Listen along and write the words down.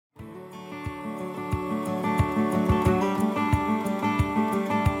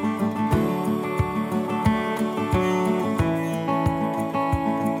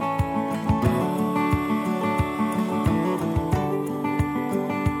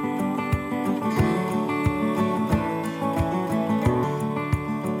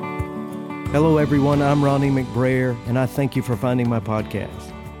Hello everyone, I'm Ronnie McBrayer, and I thank you for finding my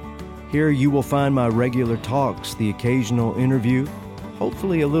podcast. Here you will find my regular talks, the occasional interview,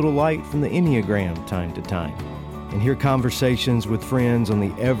 hopefully a little light from the Enneagram time to time, and hear conversations with friends on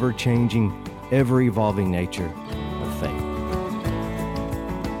the ever-changing, ever-evolving nature of faith.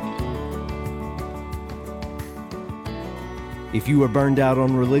 If you are burned out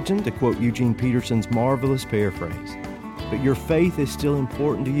on religion, to quote Eugene Peterson's marvelous paraphrase, but your faith is still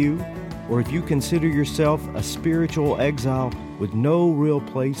important to you, or if you consider yourself a spiritual exile with no real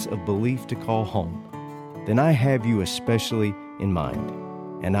place of belief to call home, then I have you especially in mind,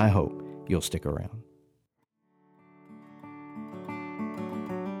 and I hope you'll stick around.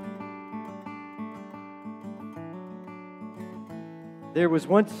 There was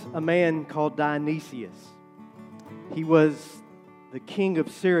once a man called Dionysius. He was the king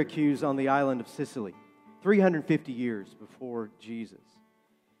of Syracuse on the island of Sicily, 350 years before Jesus.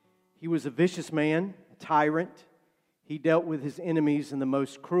 He was a vicious man, a tyrant. He dealt with his enemies in the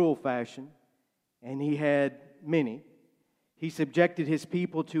most cruel fashion, and he had many. He subjected his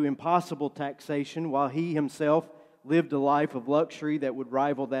people to impossible taxation while he himself lived a life of luxury that would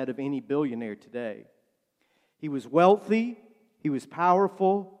rival that of any billionaire today. He was wealthy, he was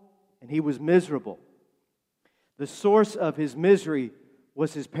powerful, and he was miserable. The source of his misery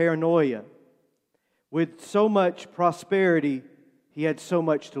was his paranoia. With so much prosperity, he had so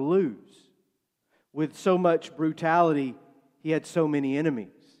much to lose. With so much brutality, he had so many enemies.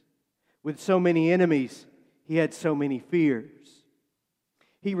 With so many enemies, he had so many fears.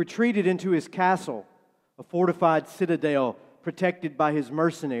 He retreated into his castle, a fortified citadel protected by his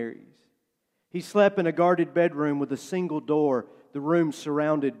mercenaries. He slept in a guarded bedroom with a single door, the room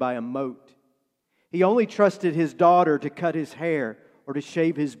surrounded by a moat. He only trusted his daughter to cut his hair or to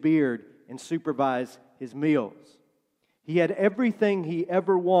shave his beard and supervise his meals. He had everything he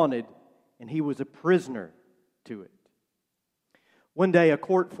ever wanted, and he was a prisoner to it. One day, a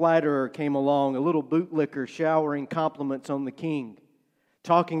court flatterer came along, a little bootlicker showering compliments on the king,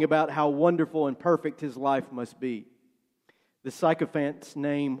 talking about how wonderful and perfect his life must be. The sycophant's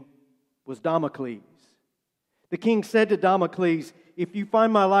name was Damocles. The king said to Damocles, "If you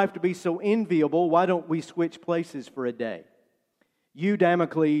find my life to be so enviable, why don't we switch places for a day? You,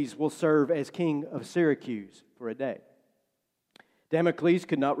 Damocles, will serve as king of Syracuse for a day." Damocles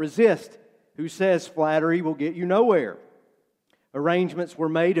could not resist. Who says flattery will get you nowhere? Arrangements were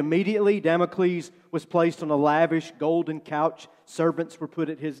made immediately. Damocles was placed on a lavish golden couch. Servants were put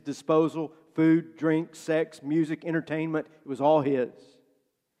at his disposal. Food, drink, sex, music, entertainment, it was all his.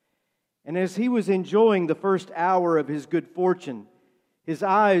 And as he was enjoying the first hour of his good fortune, his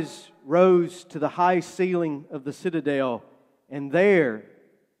eyes rose to the high ceiling of the citadel, and there,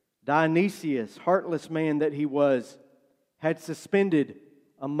 Dionysius, heartless man that he was, had suspended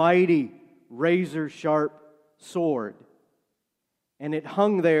a mighty razor-sharp sword, and it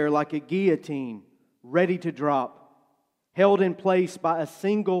hung there like a guillotine, ready to drop, held in place by a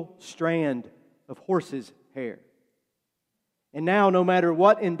single strand of horse's hair. And now, no matter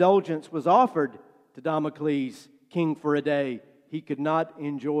what indulgence was offered to Damocles, king for a day, he could not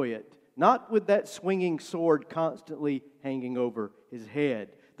enjoy it, not with that swinging sword constantly hanging over his head.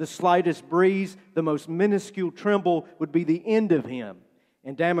 The slightest breeze, the most minuscule tremble would be the end of him.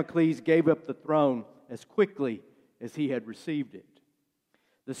 And Damocles gave up the throne as quickly as he had received it.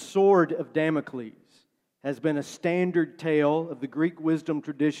 The sword of Damocles has been a standard tale of the Greek wisdom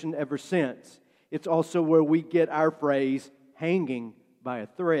tradition ever since. It's also where we get our phrase, hanging by a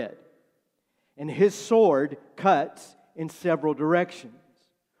thread. And his sword cuts in several directions.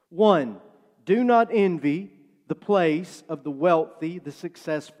 1, do not envy the place of the wealthy, the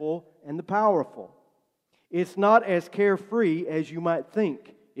successful, and the powerful. It's not as carefree as you might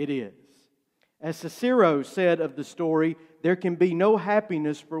think it is. As Cicero said of the story, there can be no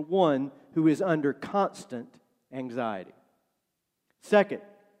happiness for one who is under constant anxiety. Second,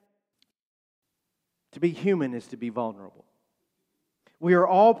 to be human is to be vulnerable. We are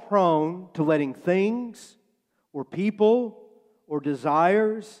all prone to letting things or people or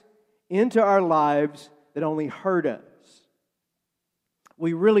desires into our lives that only hurt us.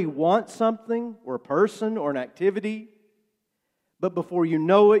 We really want something or a person or an activity, but before you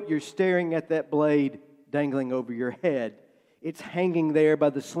know it, you're staring at that blade dangling over your head. It's hanging there by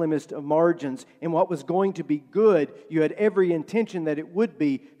the slimmest of margins, and what was going to be good, you had every intention that it would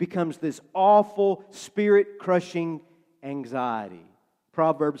be, becomes this awful, spirit-crushing anxiety.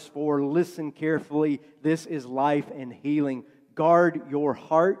 Proverbs 4, listen carefully, this is life and healing. Guard your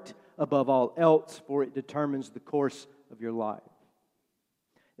heart above all else, for it determines the course of your life.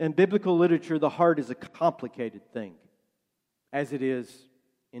 In biblical literature, the heart is a complicated thing, as it is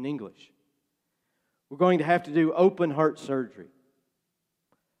in English. We're going to have to do open heart surgery.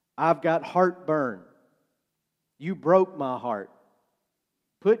 I've got heartburn. You broke my heart.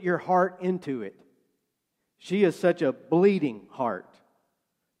 Put your heart into it. She is such a bleeding heart.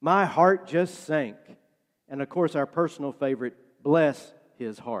 My heart just sank. And of course, our personal favorite, bless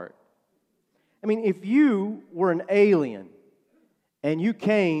his heart. I mean, if you were an alien and you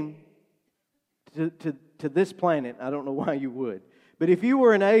came to this planet, I don't know why you would, but if you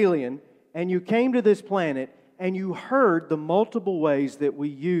were an alien and you came to this planet and you heard the multiple ways that we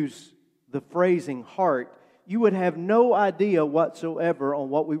use the phrasing heart, you would have no idea whatsoever on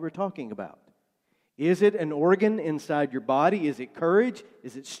what we were talking about. Is it an organ inside your body? Is it courage?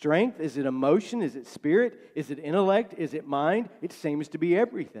 Is it strength? Is it emotion? Is it spirit? Is it intellect? Is it mind? It seems to be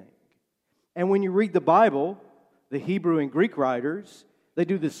everything. And when you read the Bible, the Hebrew and Greek writers, they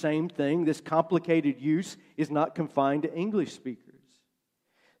do the same thing. This complicated use is not confined to English speakers.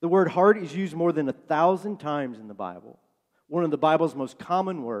 The word heart is used more than 1,000 times in the Bible. One of the Bible's most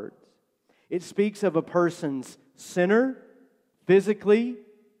common words. It speaks of a person's center, physically,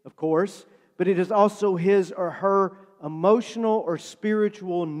 of course, but it is also his or her emotional or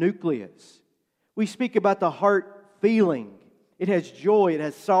spiritual nucleus. We speak about the heart feeling. It has joy, it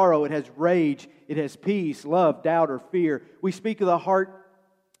has sorrow, it has rage, it has peace, love, doubt, or fear. We speak of the heart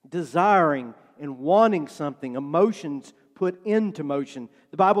desiring and wanting something, emotions put into motion.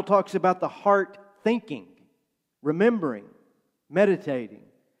 The Bible talks about the heart thinking, remembering, meditating.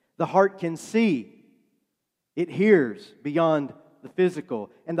 The heart can see. It hears beyond the physical.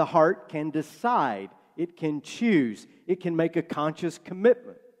 And the heart can decide. It can choose. It can make a conscious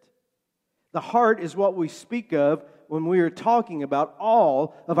commitment. The heart is what we speak of when we are talking about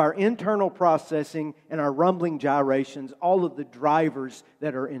all of our internal processing and our rumbling gyrations, all of the drivers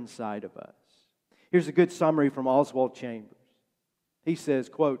that are inside of us. Here's a good summary from Oswald Chambers. He says,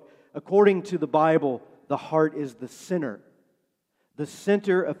 quote, according to the Bible, the heart is the center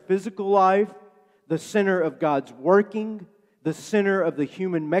of physical life, the center of God's working, the center of the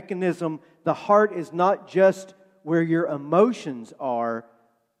human mechanism. The heart is not just where your emotions are,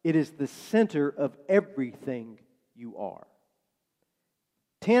 it is the center of everything you are.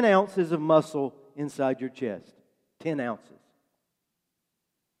 10 ounces of muscle inside your chest. 10 ounces.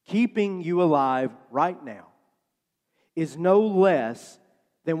 Keeping you alive right now is no less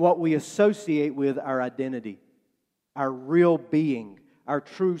than what we associate with our identity, our real being, our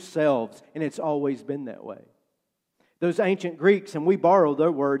true selves, and it's always been that way. Those ancient Greeks, and we borrow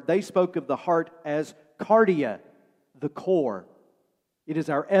their word, they spoke of the heart as cardia, the core. It is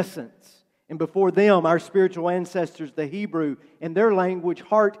our essence. And before them, our spiritual ancestors, the Hebrew, in their language,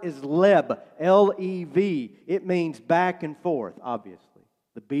 heart is leb, L-E-V. It means back and forth, obviously.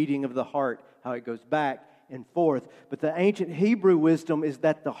 The beating of the heart, how it goes back and forth. But the ancient Hebrew wisdom is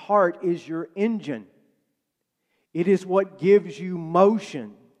that the heart is your engine. It is what gives you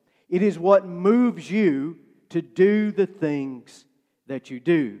motion. It is what moves you to do the things that you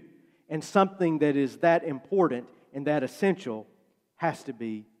do. And something that is that important and that essential has to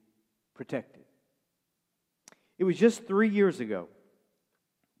be protected. It was just 3 years ago,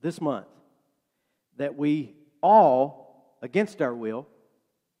 this month, that we all, against our will,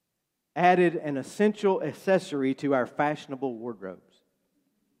 added an essential accessory to our fashionable wardrobes.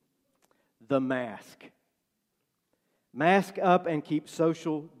 The mask. Mask up and keep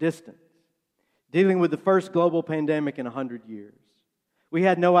social distance. Dealing with the first global pandemic in 100 years. We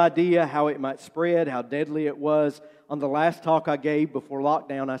had no idea how it might spread, how deadly it was. On the last talk I gave before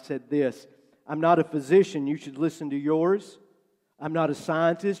lockdown, I said this: I'm not a physician, you should listen to yours. I'm not a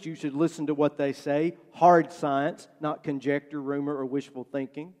scientist, you should listen to what they say. Hard science, not conjecture, rumor, or wishful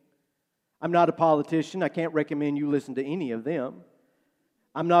thinking. I'm not a politician, I can't recommend you listen to any of them.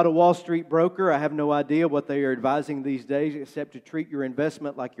 I'm not a Wall Street broker, I have no idea what they are advising these days except to treat your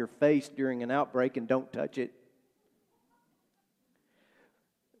investment like your face during an outbreak and don't touch it.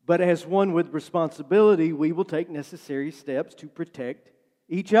 But as one with responsibility, we will take necessary steps to protect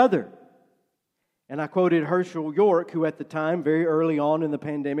each other. And I quoted Herschel York, who at the time, very early on in the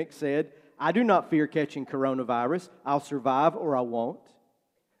pandemic, said, I do not fear catching coronavirus. I'll survive or I won't.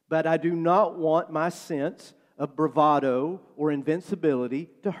 But I do not want my sense of bravado or invincibility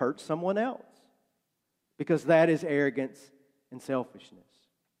to hurt someone else. Because that is arrogance and selfishness.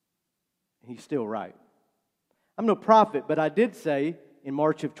 And he's still right. I'm no prophet, but I did say in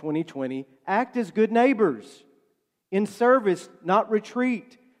March of 2020, act as good neighbors. In service, not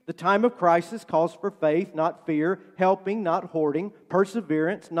retreat. The time of crisis calls for faith, not fear, helping, not hoarding,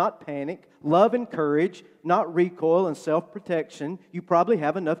 perseverance, not panic, love and courage, not recoil and self-protection. You probably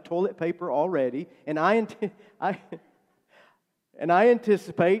have enough toilet paper already, and I And I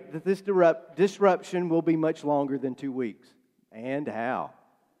anticipate that this disruption will be much longer than 2 weeks. And how?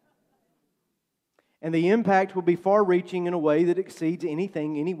 And the impact will be far-reaching in a way that exceeds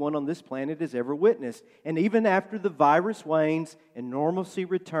anything anyone on this planet has ever witnessed. And even after the virus wanes and normalcy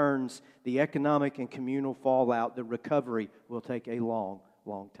returns, the economic and communal fallout, the recovery, will take a long,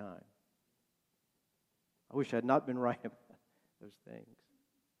 long time. I wish I had not been right about those things.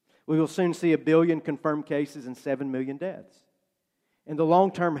 We will soon see 1 billion confirmed cases and 7 million deaths. And the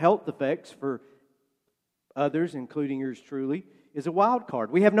long-term health effects for others, including yours truly, is a wild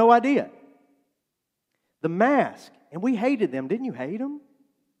card. We have no idea. The mask, and we hated them. Didn't you hate them?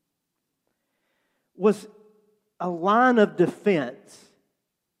 Was a line of defense,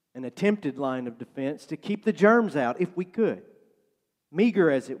 an attempted line of defense to keep the germs out if we could.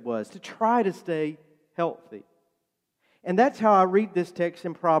 Meager as it was, to try to stay healthy. And that's how I read this text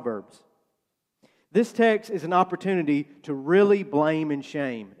in Proverbs. This text is an opportunity to really blame and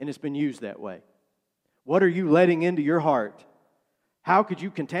shame, and it's been used that way. What are you letting into your heart? How could you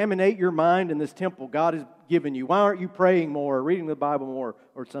contaminate your mind in this temple God has given you? Why aren't you praying more, or reading the Bible more,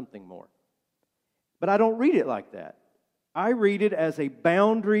 or something more? But I don't read it like that. I read it as a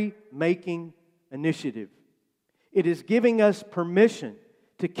boundary-making initiative. It is giving us permission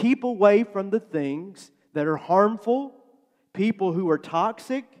to keep away from the things that are harmful, people who are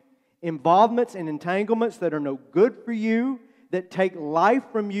toxic, involvements and entanglements that are no good for you, that take life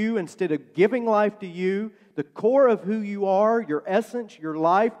from you instead of giving life to you, the core of who you are, your essence, your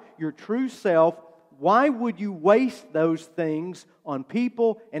life, your true self. Why would you waste those things on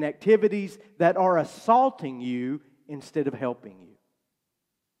people and activities that are assaulting you instead of helping you?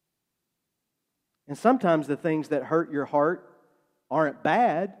 And sometimes the things that hurt your heart aren't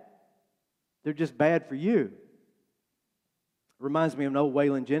bad. They're just bad for you. It reminds me of an old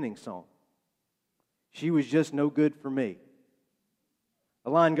Waylon Jennings song. She was just no good for me. The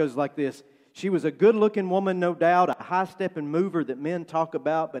line goes like this. She was a good-looking woman, no doubt, a high-stepping mover that men talk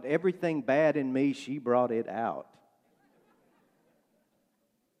about, but everything bad in me, she brought it out.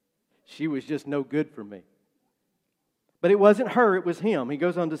 She was just no good for me. But it wasn't her, it was him. He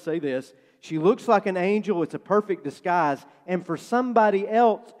goes on to say this. She looks like an angel, it's a perfect disguise, and for somebody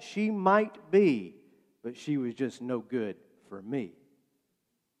else, she might be, but she was just no good for me.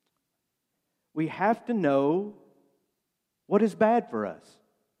 We have to know what is bad for us.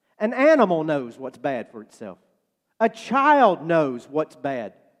 An animal knows what's bad for itself. A child knows what's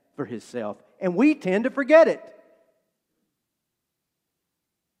bad for himself, and we tend to forget it.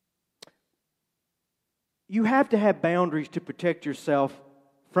 You have to have boundaries to protect yourself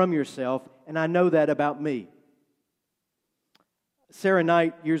from yourself, and I know that about me. Sarah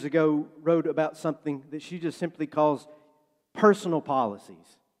Knight years ago wrote about something that she just simply calls personal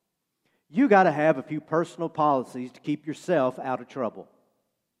policies. You got to have a few personal policies to keep yourself out of trouble.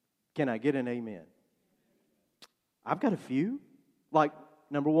 Can I get an amen? I've got a few. Like,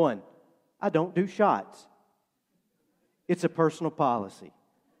 number one, I don't do shots. It's a personal policy.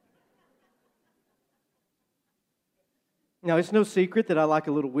 Now, it's no secret that I like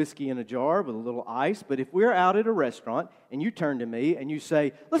a little whiskey in a jar with a little ice, but if we're out at a restaurant and you turn to me and you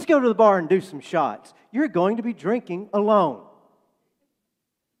say, let's go to the bar and do some shots, you're going to be drinking alone.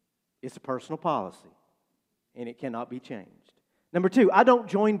 It's a personal policy, and it cannot be changed. Number two, I don't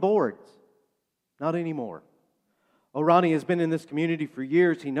join boards. Not anymore. Oh, Ronnie has been in this community for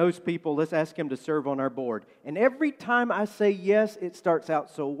years. He knows people. Let's ask him to serve on our board. And every time I say yes, it starts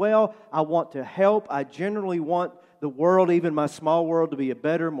out so well. I want to help. I generally want the world, even my small world, to be a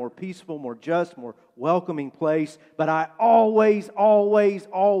better, more peaceful, more just, more welcoming place. But I always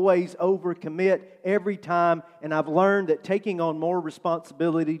overcommit every time. And I've learned that taking on more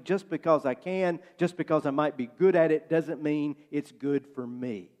responsibility just because I can, just because I might be good at it, doesn't mean it's good for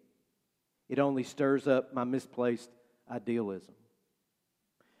me. It only stirs up my misplaced idealism.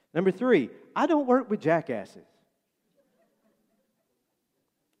 Number three, I don't work with jackasses.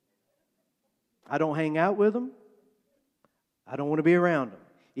 I don't hang out with them. I don't want to be around them.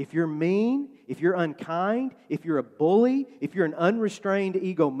 If you're mean, if you're unkind, if you're a bully, if you're an unrestrained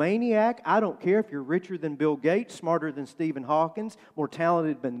egomaniac, I don't care if you're richer than Bill Gates, smarter than Stephen Hawking, more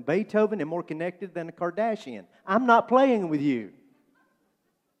talented than Beethoven, and more connected than a Kardashian. I'm not playing with you.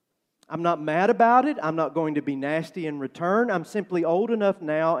 I'm not mad about it. I'm not going to be nasty in return. I'm simply old enough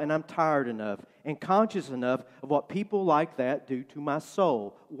now, and I'm tired enough and conscious enough of what people like that do to my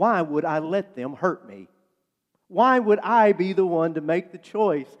soul. Why would I let them hurt me? Why would I be the one to make the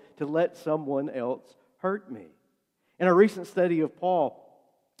choice to let someone else hurt me? In a recent study of Paul,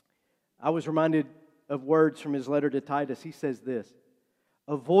 I was reminded of words from his letter to Titus. He says this,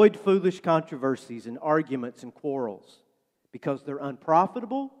 avoid foolish controversies and arguments and quarrels, because they're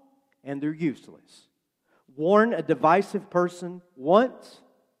unprofitable and they're useless. Warn a divisive person once,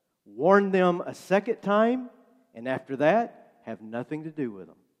 warn them a second time, and after that, have nothing to do with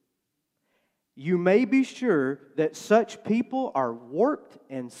them. You may be sure that such people are warped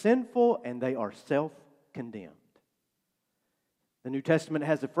and sinful, and they are self-condemned. The New Testament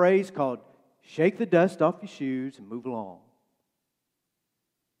has a phrase called, shake the dust off your shoes and move along.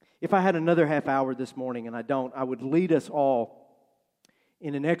 If I had another half hour this morning, and I don't, I would lead us all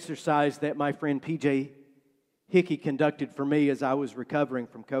in an exercise that my friend P.J. Hickey conducted for me as I was recovering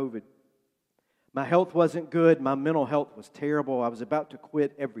from COVID. My health wasn't good. My mental health was terrible. I was about to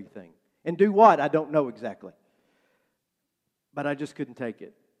quit everything. And do what? I don't know exactly. But I just couldn't take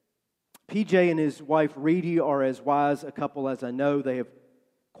it. PJ and his wife Reedy are as wise a couple as I know. They have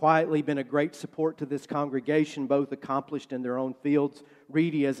quietly been a great support to this congregation, both accomplished in their own fields.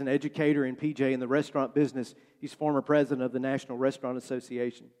 Reedy as an educator and PJ in the restaurant business. He's former president of the National Restaurant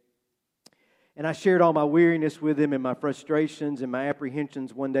Association. And I shared all my weariness with him and my frustrations and my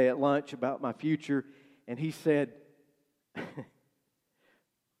apprehensions one day at lunch about my future. And he said,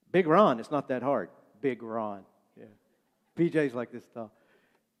 Big Ron, it's not that hard. Big Ron. Yeah. PJ's like this tall.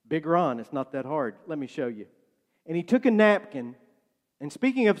 Big Ron, it's not that hard. Let me show you. And he took a napkin, and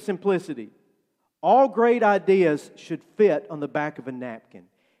speaking of simplicity, all great ideas should fit on the back of a napkin.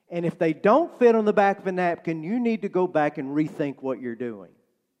 And if they don't fit on the back of a napkin, you need to go back and rethink what you're doing.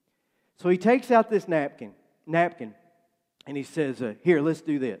 So he takes out this napkin, and he says, here, let's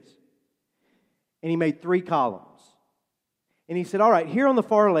do this. And he made 3 columns. And he said, all right, here on the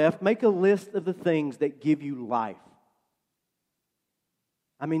far left, make a list of the things that give you life.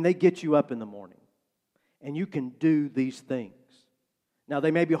 I mean, they get you up in the morning. And you can do these things. Now,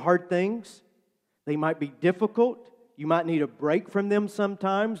 they may be hard things. They might be difficult. You might need a break from them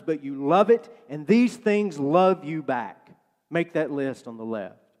sometimes, but you love it. And these things love you back. Make that list on the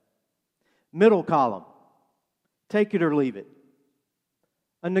left. Middle column, take it or leave it.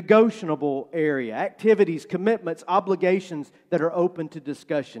 A negotiable area, activities, commitments, obligations that are open to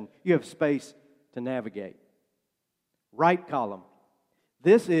discussion. You have space to navigate. Right column,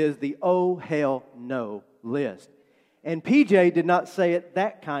 this is the oh hell no list. And PJ did not say it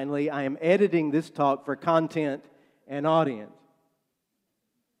that kindly. I am editing this talk for content and audience.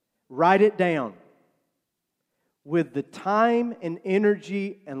 Write it down. With the time and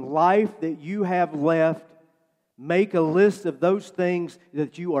energy and life that you have left, make a list of those things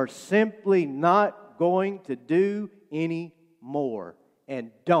that you are simply not going to do anymore. And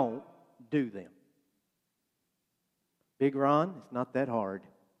don't do them. Big Ron, it's not that hard.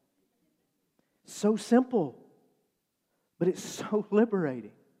 So simple. But it's so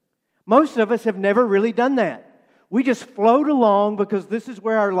liberating. Most of us have never really done that. We just float along because this is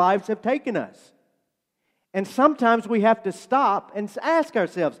where our lives have taken us. And sometimes we have to stop and ask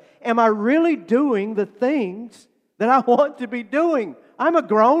ourselves, am I really doing the things that I want to be doing? I'm a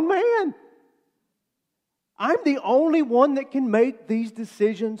grown man. I'm the only one that can make these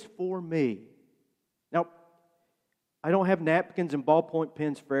decisions for me. Now, I don't have napkins and ballpoint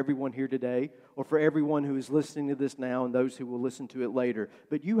pens for everyone here today, or for everyone who is listening to this now and those who will listen to it later.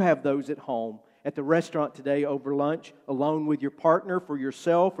 But you have those at home, at the restaurant today, over lunch, alone with your partner, for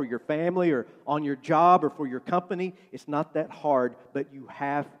yourself or your family, or on your job or for your company. It's not that hard, but you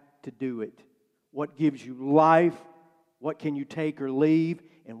have to do it. What gives you life? What can you take or leave?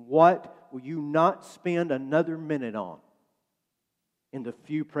 And what will you not spend another minute on in the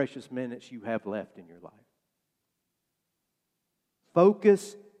few precious minutes you have left in your life?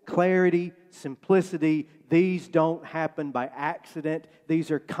 Focus, clarity, simplicity, these don't happen by accident.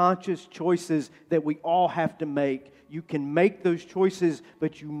 These are conscious choices that we all have to make. You can make those choices,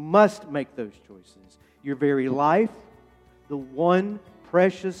 but you must make those choices. Your very life, the one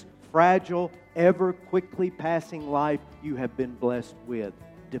precious, fragile, ever quickly passing life you have been blessed with,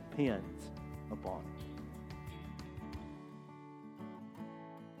 depends upon it.